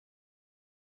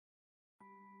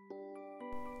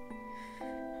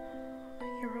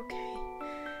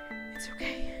It's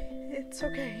okay. It's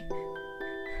okay.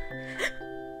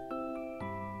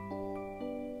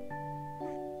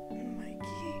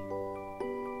 Mikey,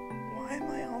 why am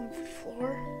I on the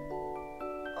floor?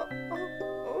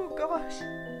 Oh gosh.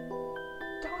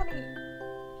 Donnie,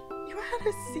 you had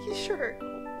a seizure.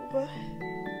 What?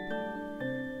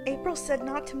 April said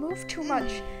not to move too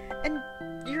much, and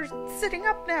you're sitting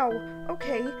up now.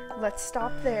 Okay, let's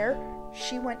stop there.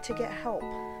 She went to get help.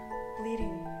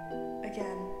 Bleeding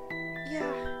again.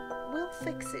 Yeah, we'll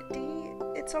fix it, Dee.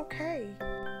 It's okay.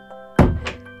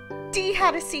 Dee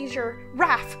had a seizure.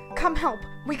 Raph, come help.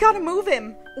 We gotta move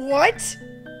him. What?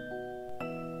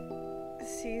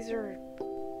 Caesar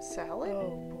salad?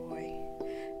 Oh boy.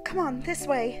 Come on, this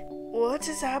way. What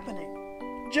is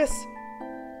happening? Just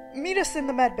meet us in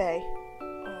the med bay.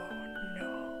 Oh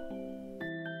no.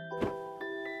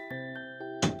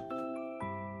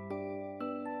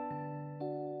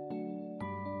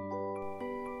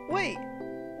 Wait,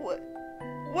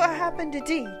 what happened to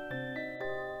Dee?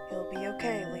 He'll be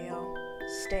okay, Leo.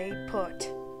 Stay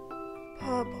put.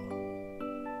 Purple,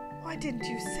 why didn't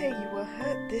you say you were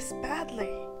hurt this badly?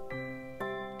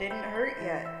 Didn't hurt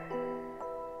yet.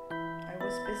 I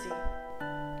was busy.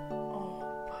 Oh,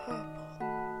 Purple.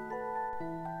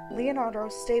 Leonardo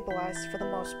stabilized for the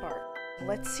most part.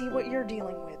 Let's see what you're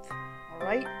dealing with,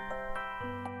 alright?